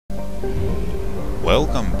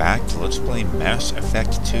Welcome back to Let's Play Mass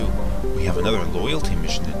Effect 2. We have another loyalty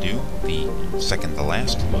mission to do, the second to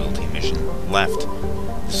last loyalty mission left.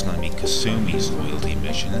 This is going to be Kasumi's loyalty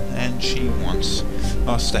mission, and she wants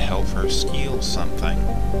us to help her steal something.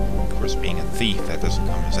 Of course, being a thief, that doesn't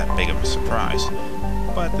come as that big of a surprise,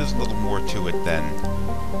 but there's a little more to it than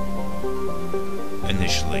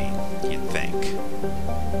initially you'd think.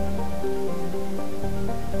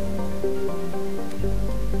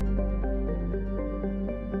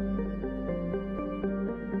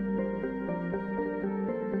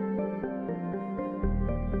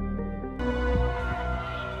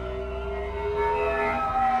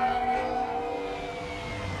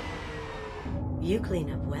 You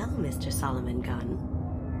clean up well, Mr. Solomon Gunn.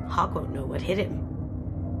 Hawk won't know what hit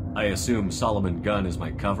him. I assume Solomon Gunn is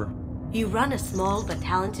my cover? You run a small but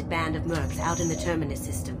talented band of mercs out in the Terminus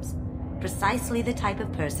systems. Precisely the type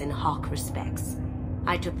of person Hawk respects.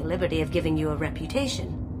 I took the liberty of giving you a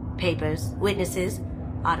reputation. Papers, witnesses,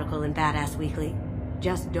 article in Badass Weekly.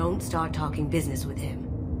 Just don't start talking business with him,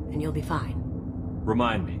 and you'll be fine.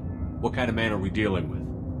 Remind me, what kind of man are we dealing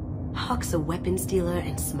with? Hawk's a weapons dealer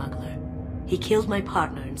and smuggler. He killed my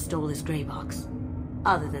partner and stole his gray box.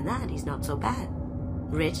 Other than that, he's not so bad.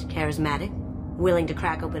 Rich, charismatic, willing to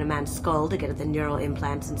crack open a man's skull to get at the neural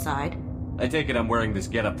implants inside. I take it I'm wearing this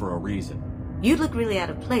getup for a reason. You'd look really out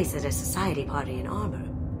of place at a society party in armor,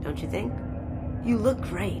 don't you think? You look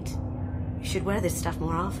great. You should wear this stuff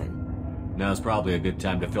more often. Now's probably a good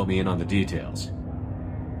time to fill me in on the details.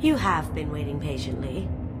 You have been waiting patiently.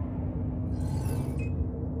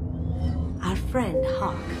 Our friend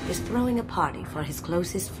Hawk is throwing a party for his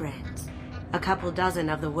closest friends. A couple dozen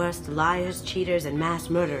of the worst liars, cheaters, and mass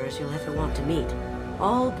murderers you'll ever want to meet.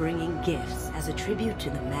 All bringing gifts as a tribute to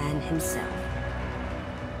the man himself.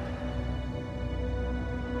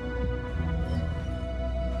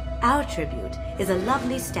 Our tribute is a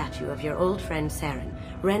lovely statue of your old friend Saren,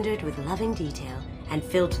 rendered with loving detail and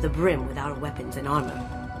filled to the brim with our weapons and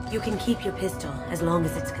armor. You can keep your pistol as long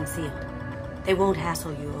as it's concealed. They won't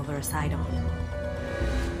hassle you over a side-on.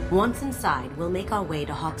 Once inside, we'll make our way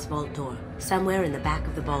to Hawk's vault door, somewhere in the back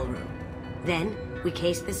of the ballroom. Then, we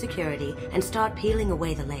case the security and start peeling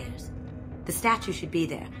away the layers. The statue should be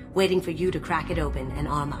there, waiting for you to crack it open and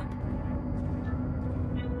arm up.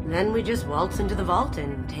 Then we just waltz into the vault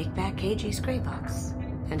and take back KG's gray box.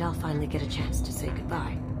 And I'll finally get a chance to say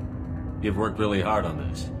goodbye. You've worked really hard on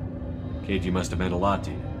this. KG must have meant a lot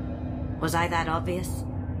to you. Was I that obvious?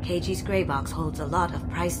 KG's gray box holds a lot of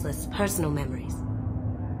priceless personal memories.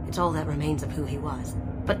 It's all that remains of who he was.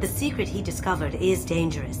 But the secret he discovered is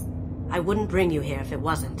dangerous. I wouldn't bring you here if it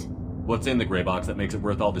wasn't. What's in the gray box that makes it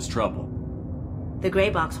worth all this trouble? The gray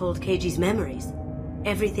box holds KG's memories.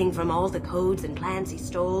 Everything from all the codes and plans he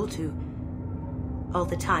stole to all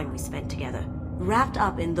the time we spent together. Wrapped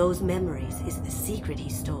up in those memories is the secret he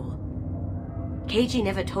stole. KG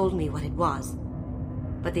never told me what it was,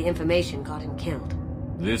 but the information got him killed.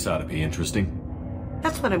 This ought to be interesting.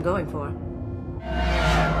 That's what I'm going for.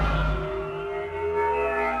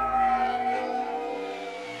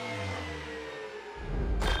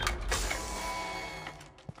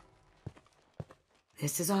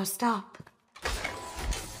 This is our stop.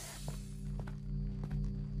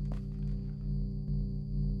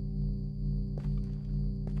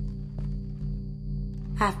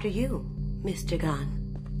 After you, Mr. Gunn.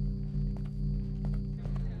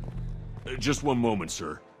 Just one moment,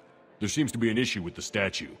 sir. There seems to be an issue with the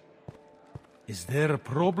statue. Is there a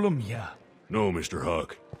problem here? No, Mr.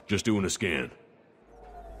 Hawk. Just doing a scan.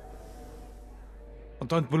 I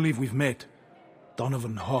don't believe we've met.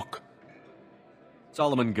 Donovan Hawk.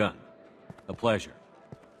 Solomon Gunn. A pleasure.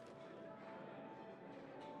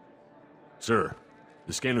 Sir,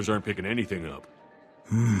 the scanners aren't picking anything up.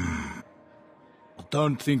 I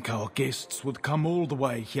don't think our guests would come all the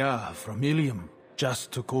way here from Ilium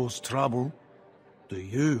just to cause trouble. Do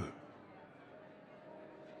you?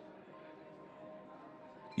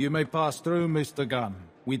 You may pass through, Mr. Gunn,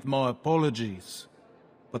 with my apologies.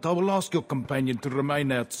 But I will ask your companion to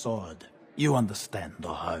remain outside. You understand,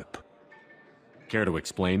 I hope. Care to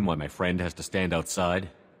explain why my friend has to stand outside?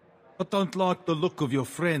 I don't like the look of your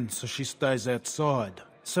friend, so she stays outside.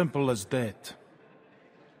 Simple as that.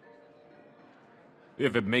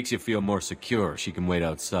 If it makes you feel more secure, she can wait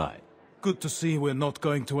outside. Good to see we're not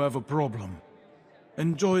going to have a problem.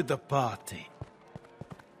 Enjoy the party.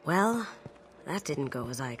 Well, that didn't go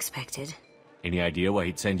as I expected. Any idea why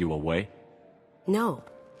he'd send you away? No,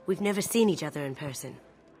 we've never seen each other in person,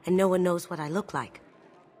 and no one knows what I look like.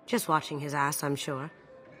 Just watching his ass, I'm sure.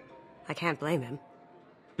 I can't blame him.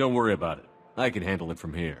 Don't worry about it. I can handle it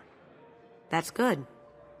from here. That's good.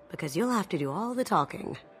 because you'll have to do all the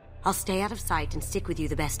talking. I'll stay out of sight and stick with you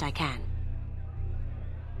the best I can.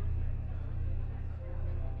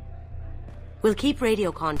 We'll keep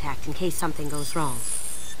radio contact in case something goes wrong.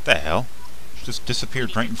 The hell? She just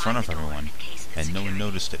disappeared right in front of everyone, and no one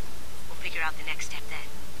noticed it. We'll figure out the next step then.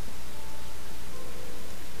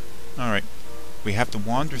 Alright, we have to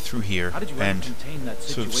wander through here and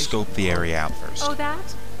sort of scope the area out first. Oh,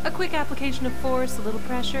 that? A quick application of force, a little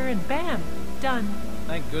pressure, and bam! Done.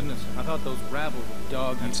 Thank goodness. I thought those rabble would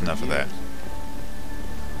dog you. That's enough of that.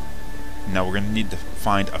 Now we're going to need to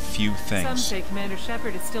find a few things. Some say Commander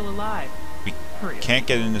Shepard is still alive. We can't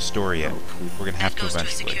get in the store yet. We're going to have to eventually. That goes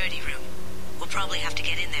to a security room. We'll probably have to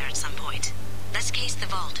get in there at some point. Let's case the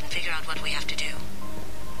vault and figure out what we have to do.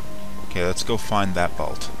 Okay, let's go find that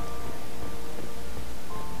vault.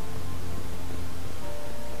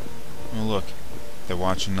 Oh look, they're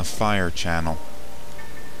watching the Fire channel.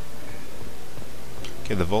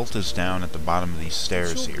 Okay, the vault is down at the bottom of these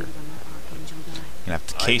stairs here. We're gonna have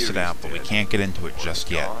to case it out, but we can't get into it just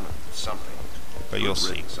yet. But you'll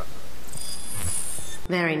see.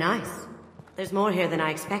 Very nice. There's more here than I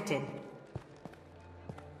expected.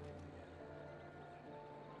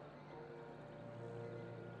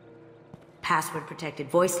 Password-protected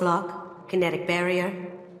voice lock, kinetic barrier,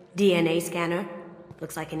 DNA scanner.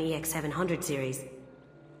 Looks like an EX700 series.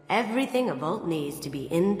 Everything a vault needs to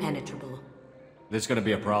be impenetrable. This gonna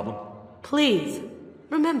be a problem? Please,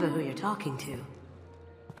 remember who you're talking to.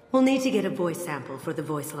 We'll need to get a voice sample for the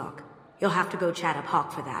voice lock. You'll have to go chat up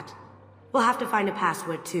Hawk for that. We'll have to find a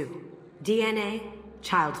password too. DNA,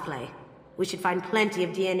 child's play. We should find plenty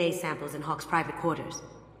of DNA samples in Hawk's private quarters.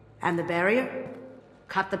 And the barrier?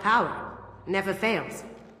 Cut the power. Never fails.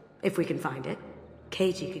 If we can find it.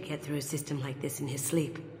 KG could get through a system like this in his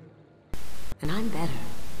sleep. And I'm better.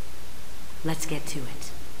 Let's get to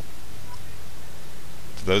it.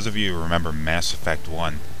 For those of you who remember Mass Effect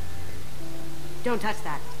 1, Don't touch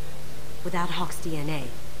that. Without Hawk's DNA,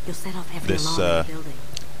 you'll set off every alarm in the building.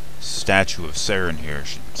 statue of Saren here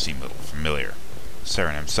should seem a little familiar.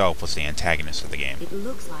 Saren himself was the antagonist of the game. It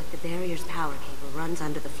looks like the barrier's power cable runs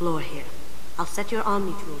under the floor here. I'll set your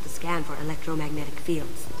Omni tool to scan for electromagnetic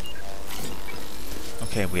fields.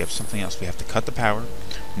 Okay, we have something else. We have to cut the power.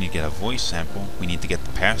 We need to get a voice sample. We need to get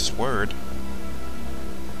the password.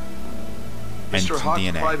 And Mr. some Hawk's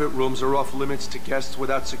DNA. private rooms are off limits to guests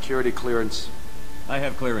without security clearance. I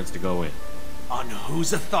have clearance to go in. On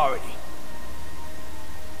whose authority?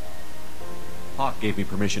 Hawk gave me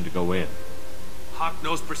permission to go in. Hawk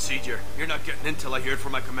knows procedure. You're not getting in till I hear it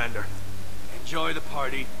from my commander. Enjoy the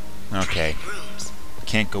party. Okay. Rooms.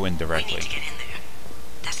 Can't go in We directly. need to get in there.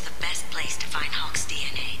 That's the best place to find Hawk's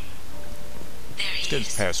DNA. There Let's he get his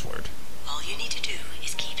is. password. All you need to do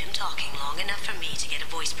is keep him talking long enough for me to get a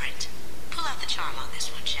voice print. Pull out the charm on this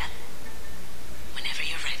one, Shep. Whenever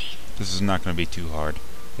you're ready. This is not going to be too hard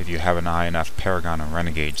if you have an high enough Paragon and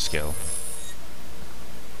Renegade skill.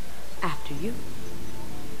 After you.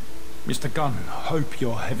 Mr. Gunn, hope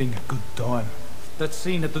you're having a good time. That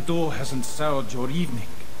scene at the door hasn't soured your evening,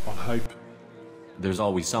 I hope. There's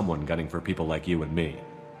always someone gunning for people like you and me.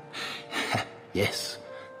 Yes,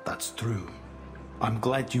 that's true. I'm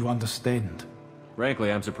glad you understand.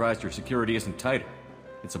 Frankly, I'm surprised your security isn't tighter.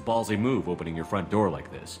 It's a ballsy move opening your front door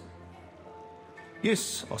like this.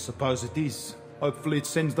 Yes, I suppose it is. Hopefully it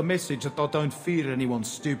sends the message that I don't fear anyone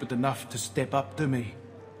stupid enough to step up to me.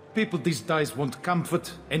 People these days want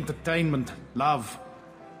comfort, entertainment, love.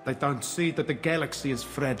 They don't see that the galaxy is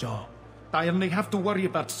fragile. They only have to worry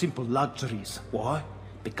about simple luxuries. Why?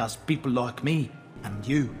 Because people like me and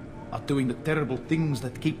you are doing the terrible things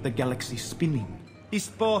that keep the galaxy spinning. This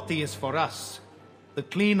party is for us, the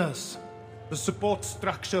cleaners, the support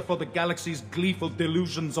structure for the galaxy's gleeful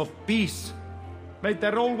delusions of peace. May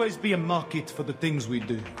there always be a market for the things we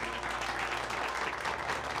do.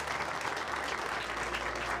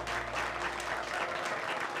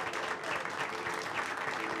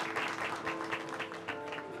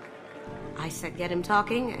 I said get him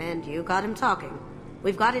talking, and you got him talking.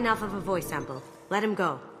 We've got enough of a voice sample. Let him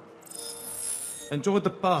go. Enjoy the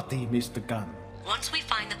party, Mr. Gunn. Once we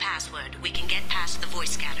find the password, we can get past the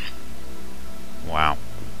voice scanner. Wow.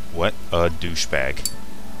 What a douchebag.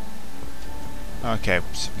 Okay,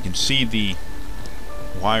 so you can see the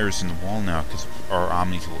wires in the wall now because our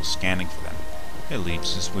Omni tool is scanning for them. It leads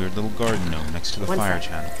to this weird little garden gnome next to the One fire sec.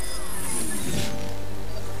 channel.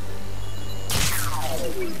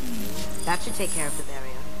 That should take care of the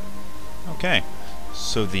barrier. Okay,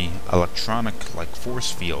 so the electronic, like,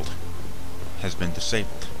 force field has been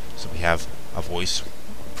disabled. So we have a voice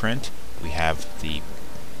print, we have the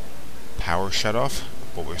power shut off,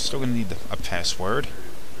 but we're still going to need a password.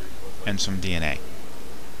 And some DNA.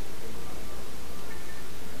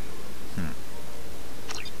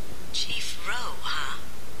 Chief Rowe, huh?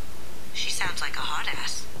 She sounds like a hot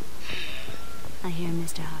ass. I hear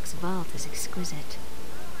Mr. Hawk's vault is exquisite.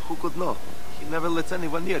 Who could know? He never lets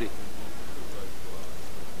anyone near it.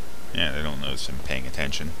 Yeah, they don't notice him paying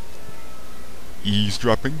attention.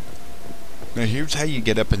 Eavesdropping? Now here's how you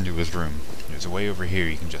get up into his room. There's a way over here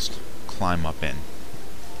you can just climb up in.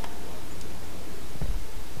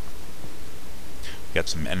 We got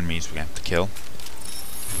some enemies we have to kill.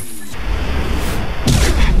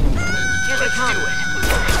 Here they come.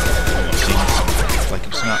 Seems like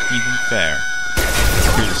it's not even fair.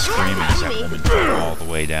 Hear the screaming as that woman fell all the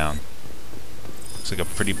way down. Looks like a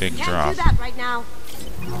pretty big drop. Can't do that right now.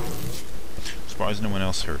 As far as no one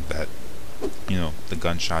else heard that. You know, the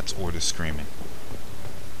gunshots or the screaming.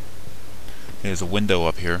 There's a window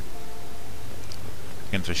up here.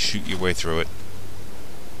 You're going to have to shoot your way through it.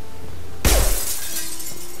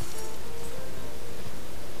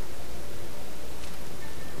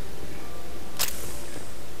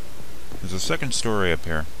 There's a second story up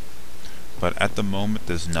here. But at the moment,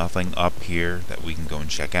 there's nothing up here that we can go and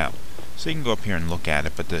check out. So you can go up here and look at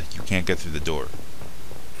it, but you can't get through the door.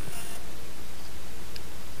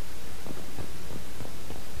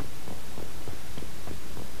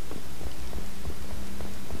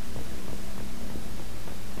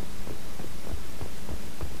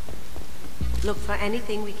 Look for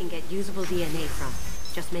anything we can get usable DNA from.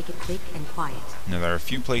 Just make it quick and quiet. Now, there are a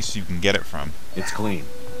few places you can get it from, It's clean.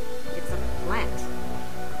 It's a plant.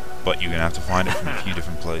 but you're going to have to find it from a few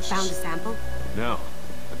different places. Found a sample? No.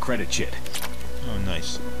 A credit chit. Oh,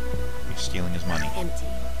 nice. You're stealing his money. Empty.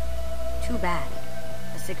 Too bad.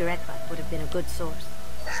 A cigarette butt would have been a good source.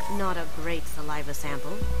 Not a great saliva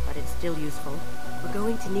sample, but it's still useful. We're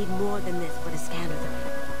going to need more than this for the scanner,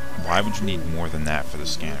 though. Why would you need more than that for the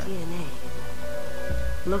scanner? DNA.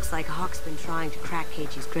 Looks like Hawk's been trying to crack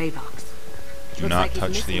Keiichi's gray box. Do Looks not like he's touch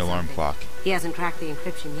the missing alarm something. clock, He hasn't cracked the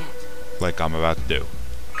encryption yet. like I'm about to do.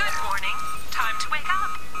 Good morning. Time to wake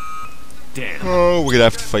up. Damn. Oh, we're gonna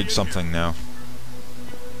have to fight something now.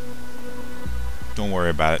 Don't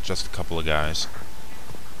worry about it, just a couple of guys.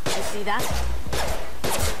 You see that?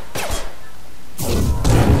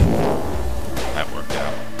 That worked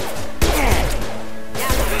out. Now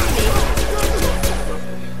look at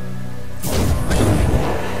me.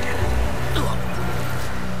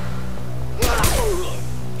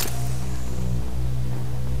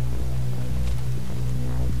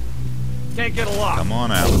 Can't get a lock. Come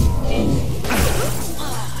on out.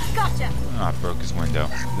 Gotcha! Ah, it broke his window.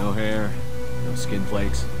 No hair. No skin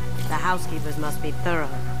flakes. The housekeepers must be thorough.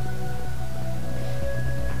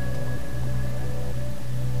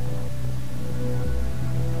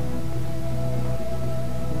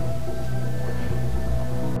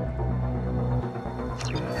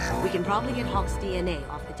 We can probably get Hawk's DNA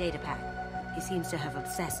off the datapad. He seems to have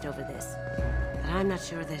obsessed over this. But I'm not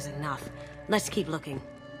sure there's enough. Let's keep looking.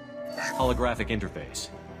 Holographic interface.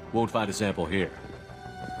 Won't find a sample here.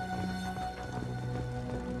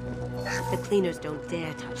 The cleaners don't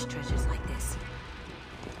dare touch treasures like this.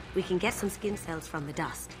 We can get some skin cells from the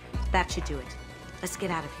dust. That should do it. Let's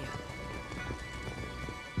get out of here.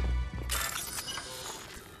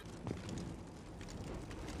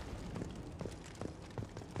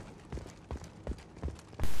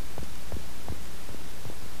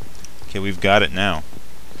 Okay, we've got it now.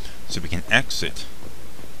 So we can exit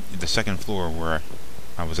the second floor where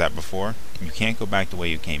I was at before. You can't go back the way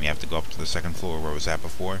you came. You have to go up to the second floor where I was at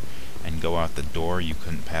before and go out the door you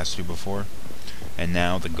couldn't pass through before. And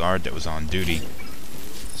now the guard that was on duty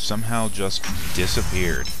somehow just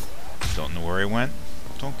disappeared. Don't know where he went.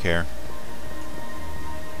 Don't care.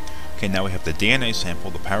 Okay, now we have the DNA sample,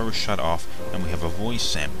 the power is shut off, and we have a voice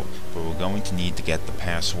sample, but we're going to need to get the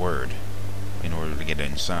password in order to get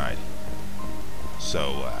inside.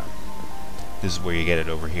 So, this is where you get it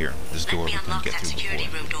over here. This door we couldn't get through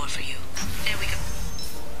before. Room door for you. There we go.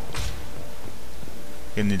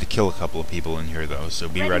 Gonna need to kill a couple of people in here though, so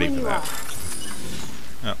be ready for that.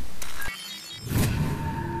 Oh.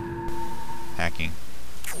 Hacking.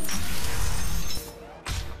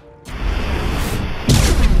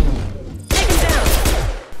 Take him down!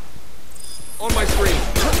 On my screen.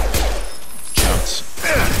 Chunks.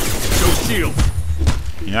 No shield.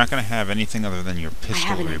 You're not gonna have anything other than your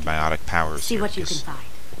pistol or your biotic powers See here, what you can because find.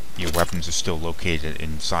 your weapons are still located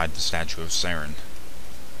inside the statue of Saren.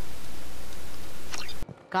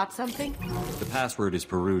 Got something? The password is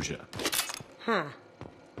Perugia. Huh.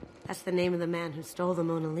 That's the name of the man who stole the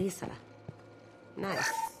Mona Lisa. Nice.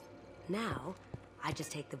 Now, I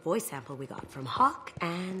just take the voice sample we got from Hawk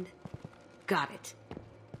and... got it.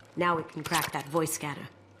 Now we can crack that voice scanner.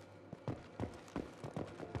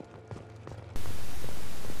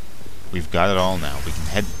 We've got it all now. We can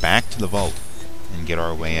head back to the vault and get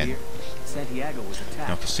our way in. Santiago was attacked.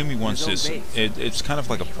 Now, Kasumi wants this. It's kind of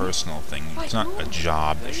like a personal thing. It's not a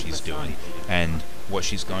job that she's doing, and what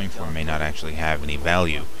she's going for may not actually have any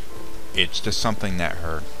value. It's just something that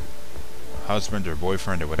her husband or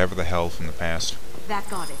boyfriend or whatever the hell from the past That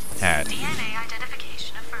got it. had. DNA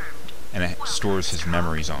identification affirmed. And it stores his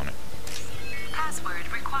memories on it.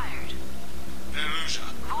 Password required.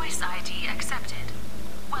 Voice ID accepted.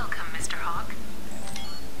 Welcome, Mr. Hawk.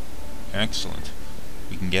 Excellent.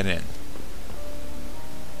 We can get in.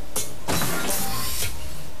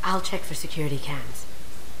 I'll check for security cams.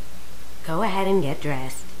 Go ahead and get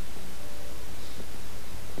dressed.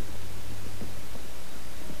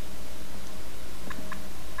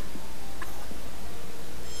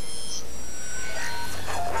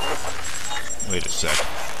 Wait a sec.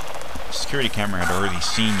 The security camera had already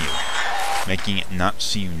seen you. Making it not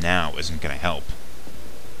see you now isn't going to help.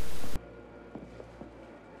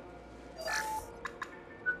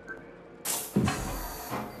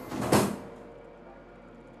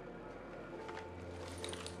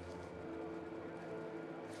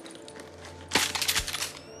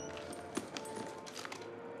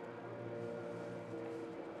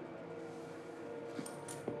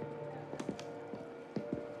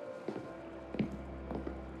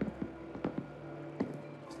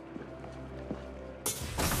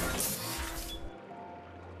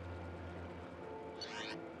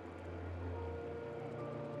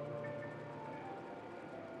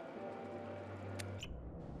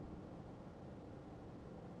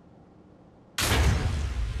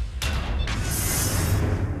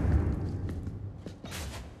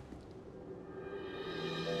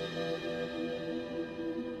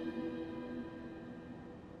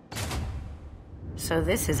 So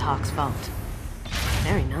this is Hawk's vault.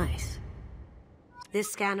 Very nice. This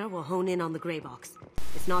scanner will hone in on the gray box.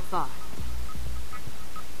 It's not far.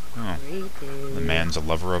 Oh. The man's a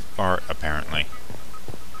lover of art, apparently.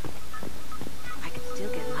 I could still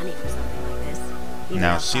get money for something like this. Even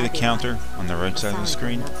Now, outside see the counter on the right side of the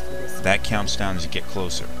screen? That counts down as you get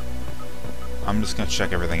closer. I'm just going to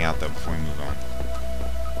check everything out, though, before we move on.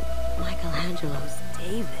 Michelangelo's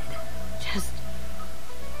David. Just...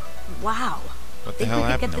 wow. What the hell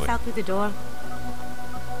happened Think we could get to this it? out through the door?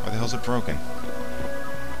 Why the hell's it broken?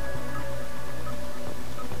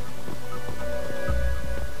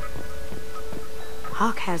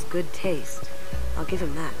 Hawk has good taste. I'll give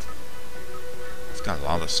him that. It's got a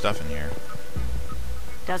lot of stuff in here.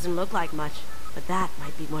 Doesn't look like much, but that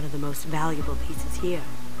might be one of the most valuable pieces here.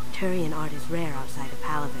 Turian art is rare outside of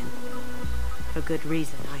Palavin. For good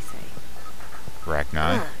reason, I say.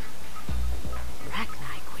 Rachni?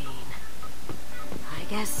 Rachni Queen. I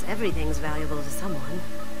guess everything's valuable to someone.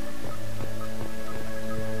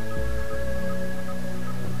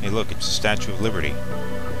 Hey look, it's the Statue of Liberty.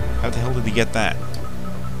 How the hell did he get that?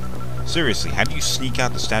 Seriously, how do you sneak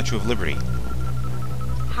out the Statue of Liberty?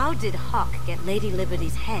 How did Hawk get Lady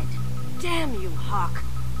Liberty's head? Damn you, Hawk!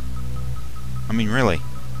 I mean, really.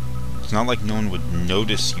 It's not like no one would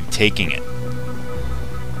notice you taking it.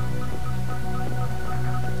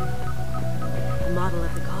 The model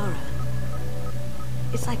of the Kara.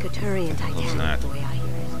 It's like a Turian Titanic, that? the way I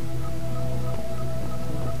hear it.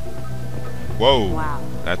 Whoa! Wow.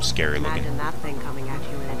 That's scary looking. Imagine that thing coming at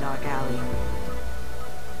you in a dark alley.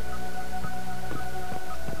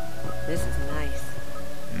 This is nice.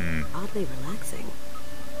 Oddly relaxing.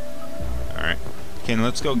 Alright. Okay, now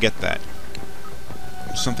let's go get that.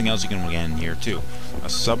 There's something else you can get in here, too. A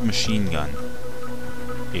submachine gun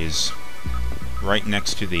is right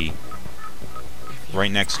next to the...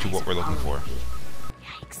 right next to what we're looking for.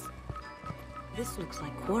 Yikes. This looks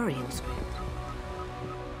like Quarian script.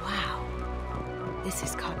 Wow. This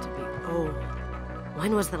has got to be old.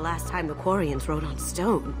 When was the last time the Quarians wrote on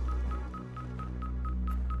stone?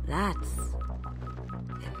 That's...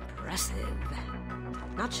 impressive.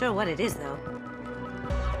 Not sure what it is, though.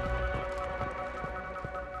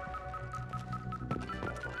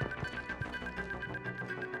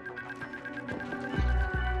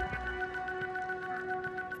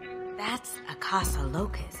 That's a Casa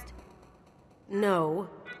Locust. No,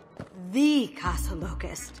 the Casa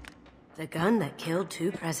Locust. The gun that killed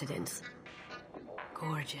 2 presidents.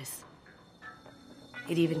 Gorgeous.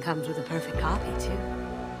 It even comes with a perfect copy, too.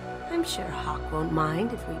 I'm sure Hawk won't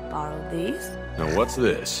mind if we borrowed these. Now what's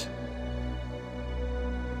this?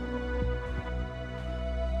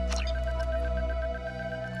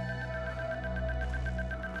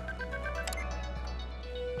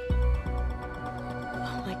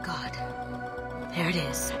 Oh my god. There it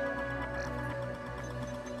is.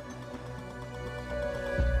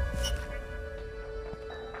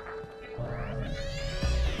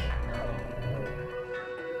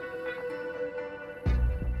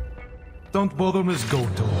 Don't bother, Miss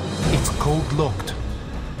Goto. It's code-locked.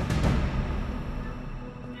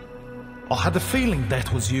 I had a feeling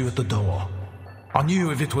that was you at the door. I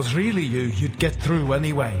knew if it was really you, you'd get through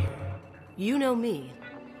anyway. You know me.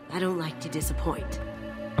 I don't like to disappoint.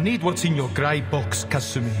 I need what's in your grey box,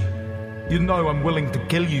 Kasumi. You know I'm willing to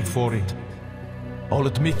kill you for it. I'll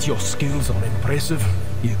admit your skills are impressive.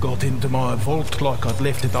 You got into my vault like I'd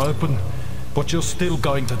left it open, but you're still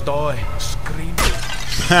going to die, screaming.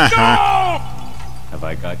 No! Have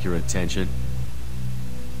I got your attention?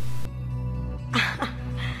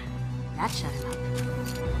 That shut him up.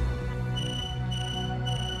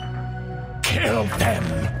 Kill them!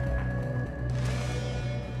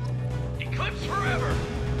 Eclipse forever!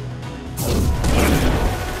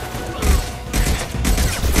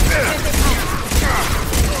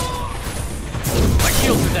 My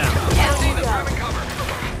shields are down.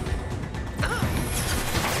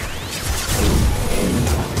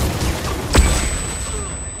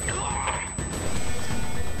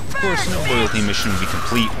 Of course, no loyalty mission would be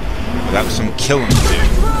complete without some killing to do.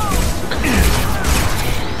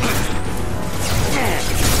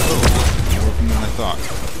 Oh, more of them than I thought.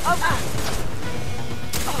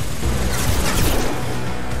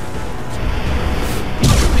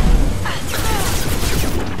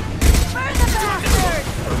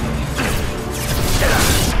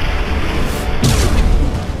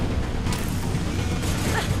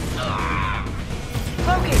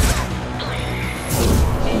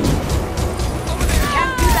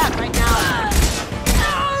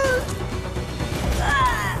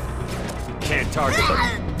 Can't target them.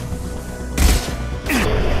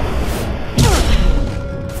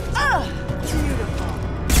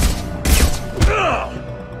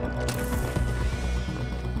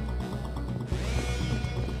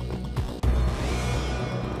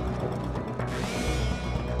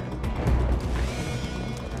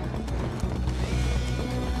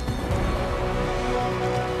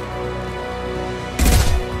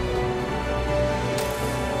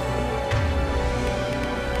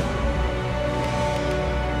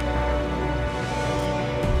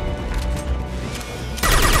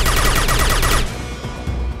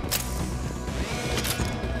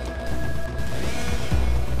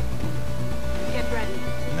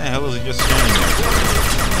 The hell is he just standing there?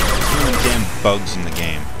 There's too many damn bugs in the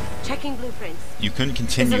game. Checking blueprints. You couldn't There's a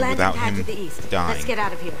continue landing without pad him to the east. dying. Let's get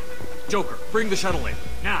out of here. Joker, bring the shuttle in.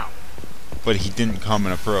 Now! But he didn't come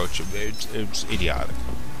and approach. It's idiotic.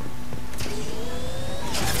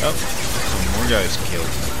 Oh, some more guys killed.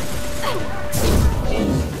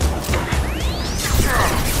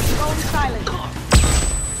 Phone silent.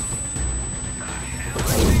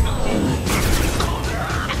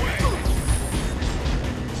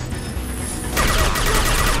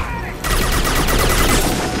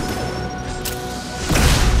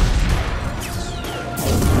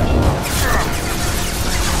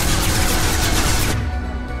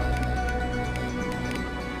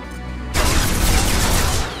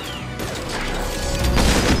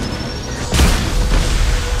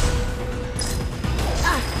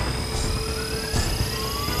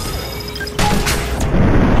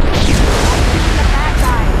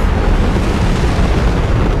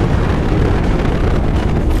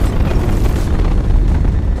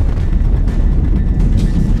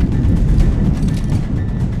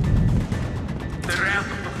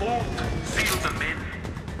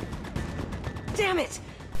 Damn it!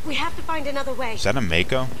 We have to find another way. Is that a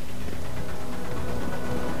Mako?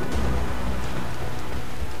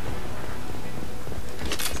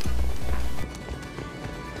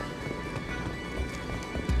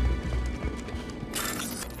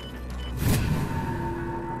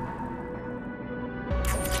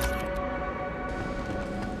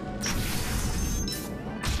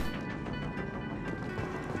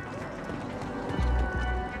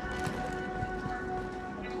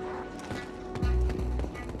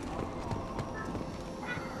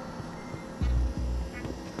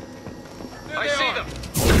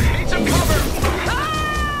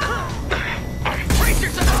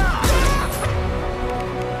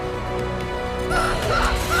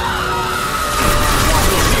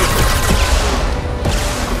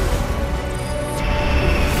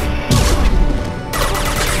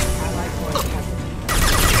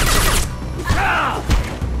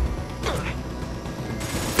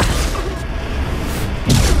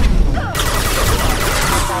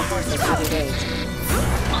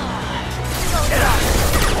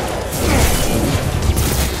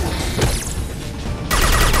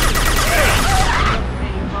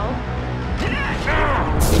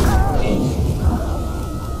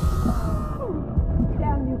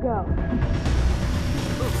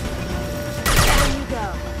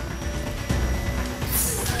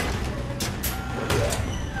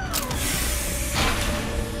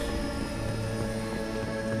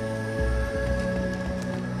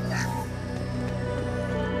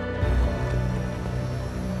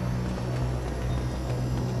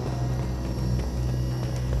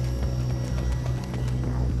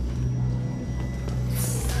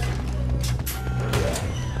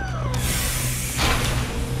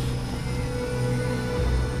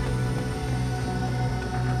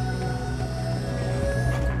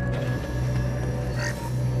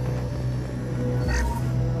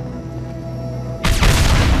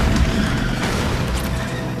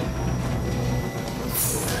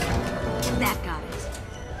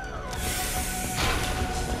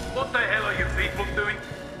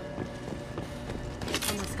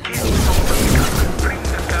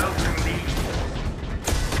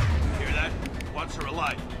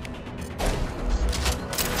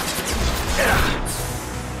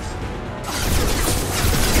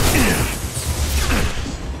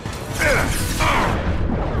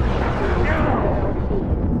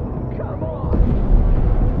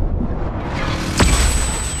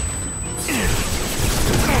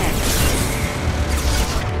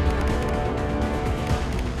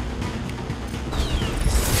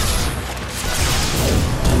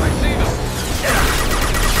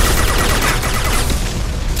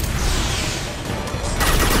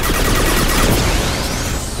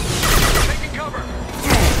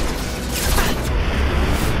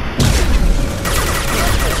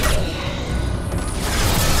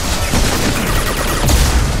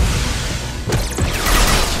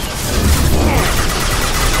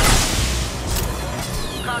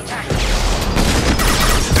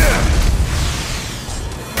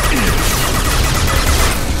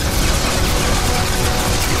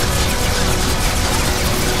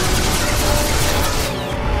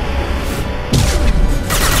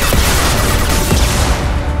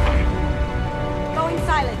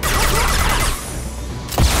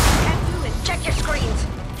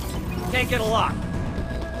 get a lock.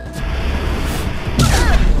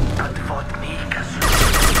 Don't fight me, Kasumi.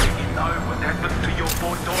 You know what happened to your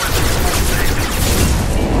boy Doris.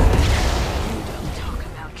 Don't talk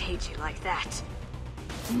about Keiji like that.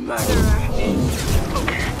 Murderer.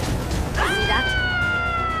 See that?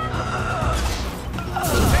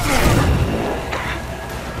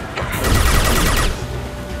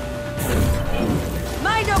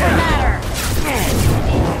 Mind over matter!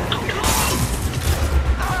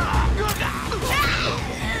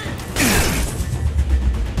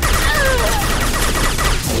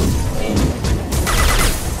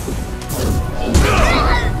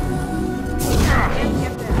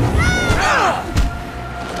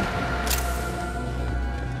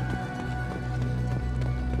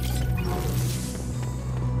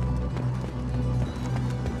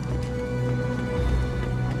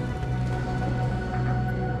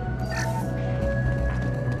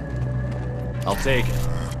 I'll take it.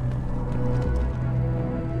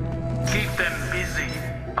 Keep them busy.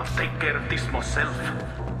 I'll take care of this myself.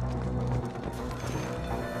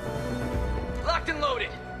 Locked and loaded.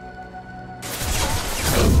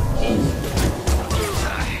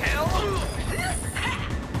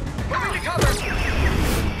 Moving to cover.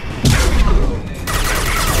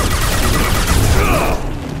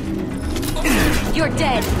 You're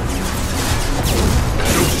dead!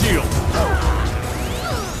 No shield.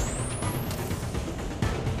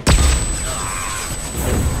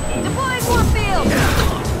 Deploying Warfield!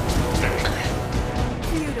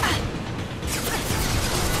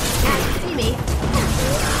 Now you see me.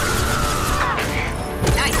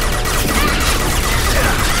 Nice!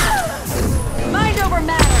 Mind over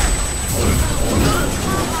matter!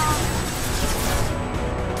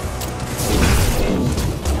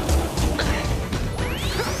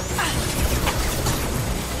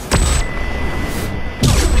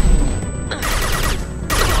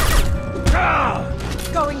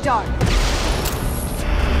 Going dark.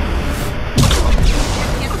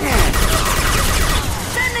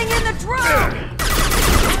 Sending in the drone!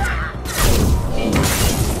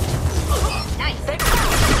 Nice.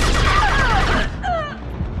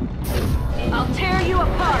 I'll tear you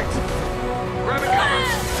apart. Grab it, cover.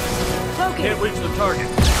 Focus. Can't reach the target.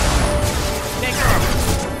 Take her.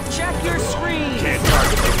 Check your screen. Can't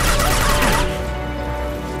target them.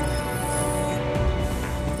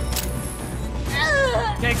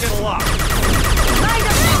 Can't get a lock. Mind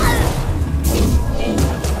over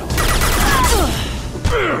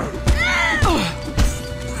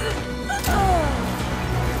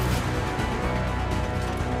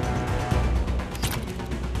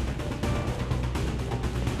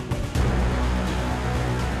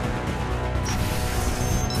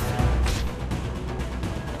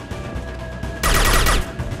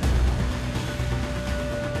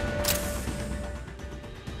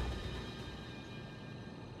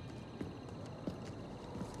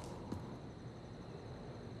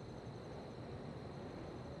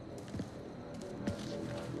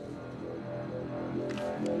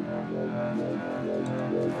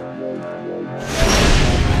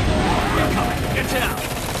Get down.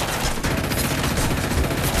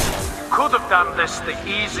 Could have done this the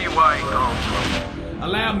easy way, Tom.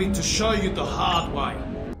 Allow me to show you the hard way.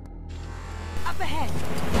 Up ahead.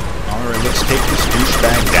 Alright, let's take this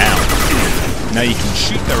douchebag down. Now you can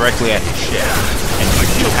shoot directly at his ship, and you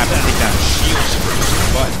do have to take down shields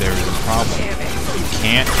first, but there is a problem. You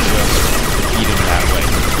can't just defeat him that way.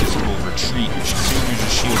 This will retreat as soon as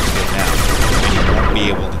your shields get down, and you won't be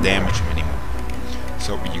able to damage him anymore.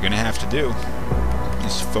 So what you're going to have to do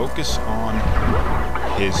is focus on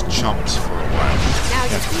his chumps for a while.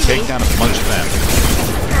 Now You have to take down a bunch of them.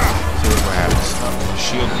 See what happens. The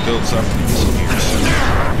shield builds up and disappears.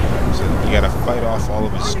 So you gotta fight off all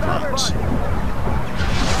of his strings.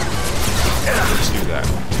 Let's do that.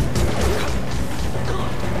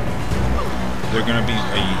 They're gonna be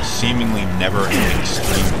a seemingly never-ending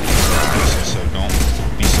stream of these guys, so don't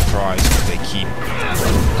be surprised if they keep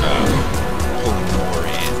pulling more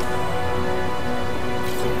in.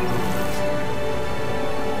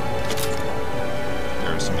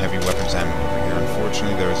 There are some heavy weapons ammo over here.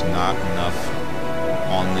 Unfortunately, there is not enough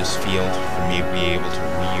on this field for me to be able to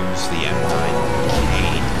reuse the M9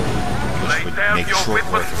 Cane, which would make short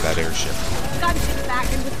work of that airship. Gunship back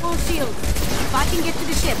and with full shield. If I can get to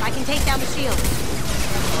the ship, I can take down the shield.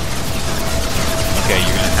 Okay,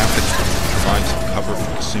 you're gonna have to find some cover for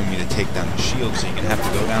Kasumi to take down the shield, so you're gonna have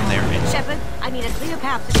to go down there and Shepard, I need a clear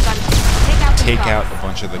path to the gunship. Take out a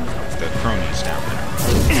bunch of the cronies down there.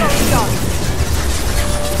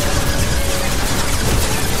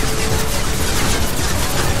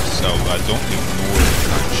 So don't ignore the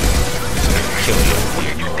gunship. It's gonna kill you if you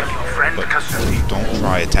ignore Tell your friend but Kasumi. don't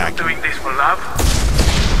try attacking. Doing this for love?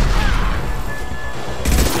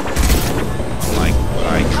 Like what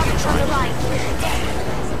I keep trying.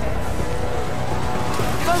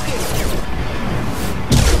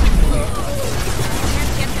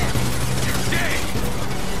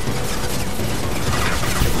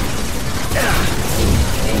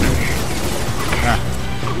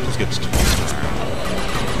 Just gets tossed around.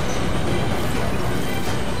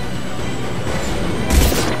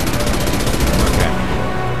 Okay.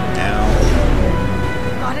 Now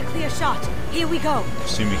Got a clear shot. Here we go.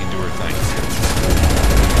 Kasumi can do her thing.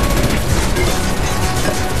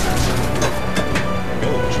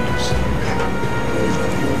 Oh, jeez.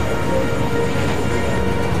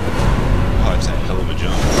 Oh, that's a hell of a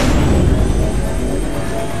jump.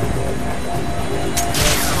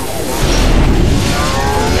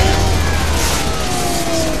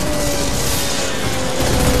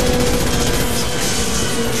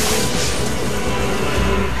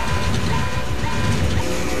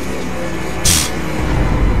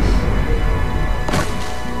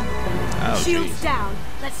 Shields down.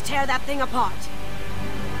 Let's tear that thing apart.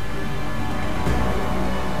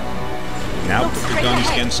 Now put your guns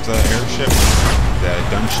against the airship, the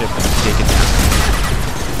gunship, and take it down.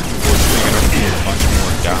 Unfortunately, I don't need a bunch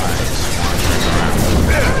more guys wandering around.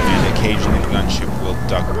 And occasionally the gunship will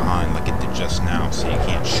duck behind like it did just now, so you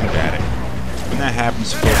can't shoot at it. When that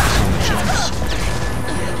happens, focus on the jumps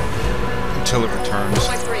until it returns.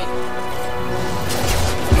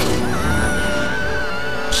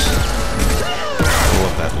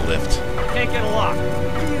 That lift. Can't get a lock.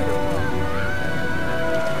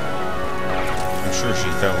 I'm sure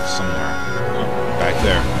she fell somewhere. Oh, back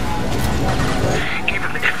there.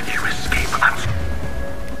 Even if you escape, I'm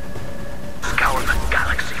scour the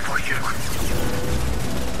galaxy for you.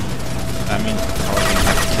 I mean, I'll even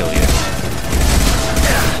have to kill you.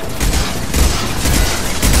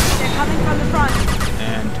 They're coming from the front.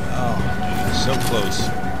 And, oh, geez, so close.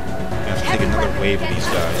 I have to take another wave of these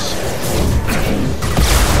guys.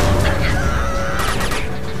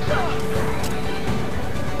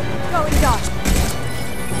 Going dark.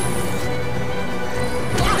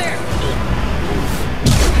 There.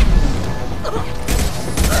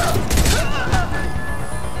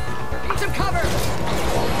 Need some cover.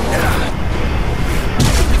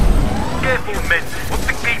 Careful, men. What's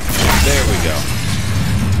the gate? There we go.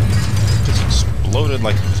 Just exploded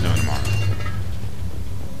like there was no tomorrow.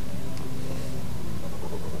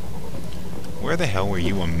 Where the hell were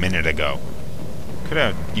you a minute ago? Could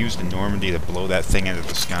have used the Normandy to blow that thing into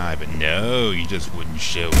the sky, but no, you just wouldn't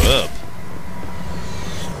show up.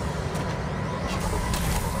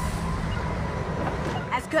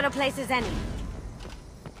 As good a place as any.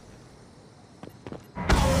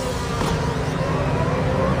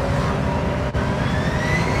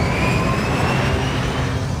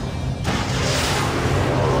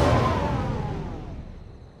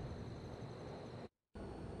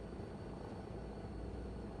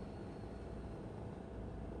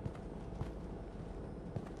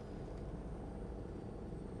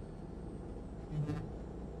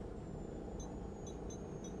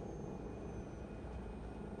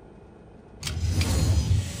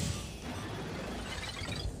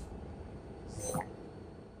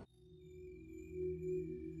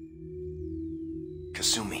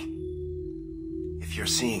 Kasumi, if you're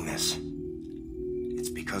seeing this, it's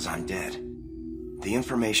because I'm dead. The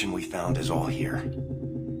information we found is all here.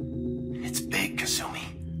 It's big, Kasumi.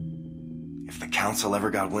 If the Council ever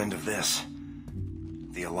got wind of this,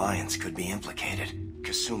 the Alliance could be implicated.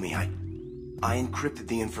 Kasumi, I encrypted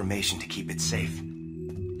the information to keep it safe.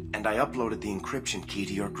 And I uploaded the encryption key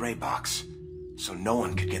to your gray box, so no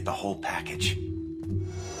one could get the whole package.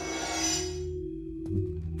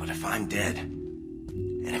 But if I'm dead,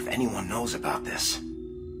 and if anyone knows about this,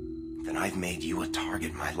 then I've made you a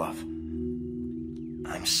target, my love.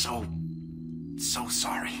 I'm so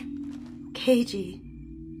sorry. Keiji.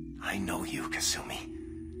 I know you, Kasumi.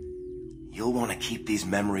 You'll want to keep these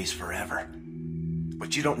memories forever.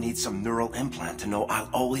 But you don't need some neural implant to know I'll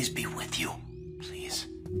always be with you. Please,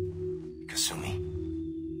 Kasumi,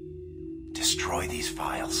 destroy these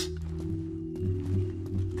files.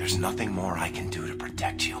 There's nothing more I can do to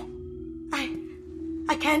protect you.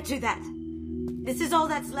 I can't do that. This is all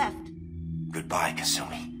that's left. Goodbye,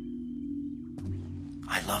 Kasumi.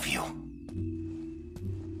 I love you.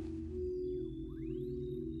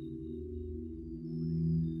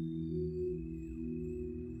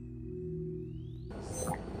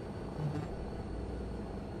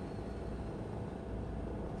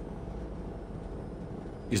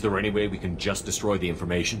 Is there any way we can just destroy the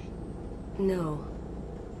information? No.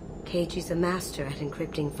 Keiichi's a master at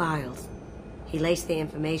encrypting files. He laced the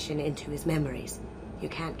information into his memories. You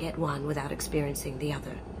can't get one without experiencing the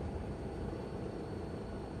other.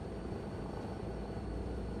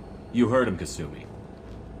 You heard him, Kasumi.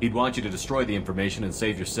 He'd want you to destroy the information and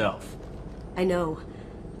save yourself. I know.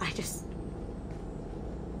 I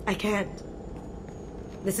can't.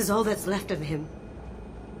 This is all that's left of him.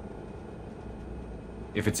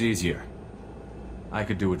 If it's easier, I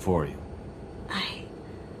could do it for you.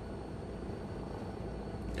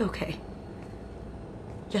 Okay.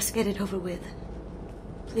 Just get it over with.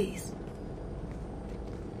 Please.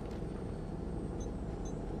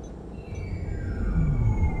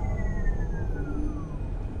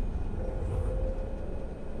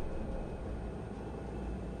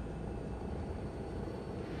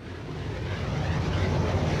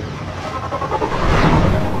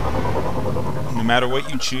 No matter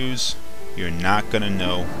what you choose, you're not going to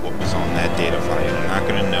know what was on that data file. You're not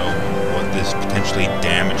going to know what this potentially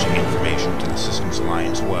damaging information to the Systems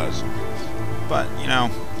Alliance was. But, you know,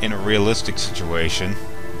 in a realistic situation,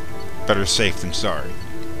 better safe than sorry.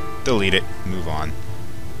 Delete it, move on.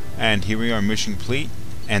 And here we are, mission complete,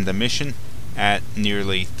 and the mission at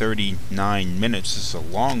nearly 39 minutes is a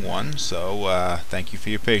long one, so thank you for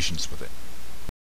your patience with it.